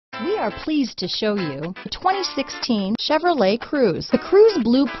We are pleased to show you the 2016 Chevrolet Cruze. The Cruze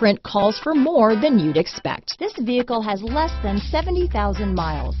blueprint calls for more than you'd expect. This vehicle has less than 70,000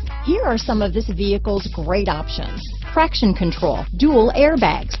 miles. Here are some of this vehicle's great options: traction control, dual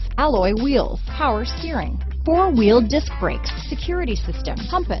airbags, alloy wheels, power steering, four-wheel disc brakes, security system,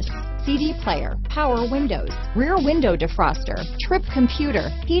 compass, CD player, power windows, rear window defroster, trip computer,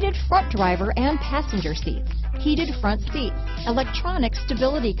 heated front driver and passenger seats, heated front seats, electronic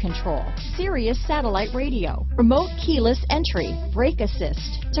stability control, Sirius satellite radio, remote keyless entry, brake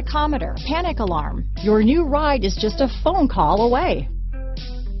assist, tachometer, panic alarm. Your new ride is just a phone call away.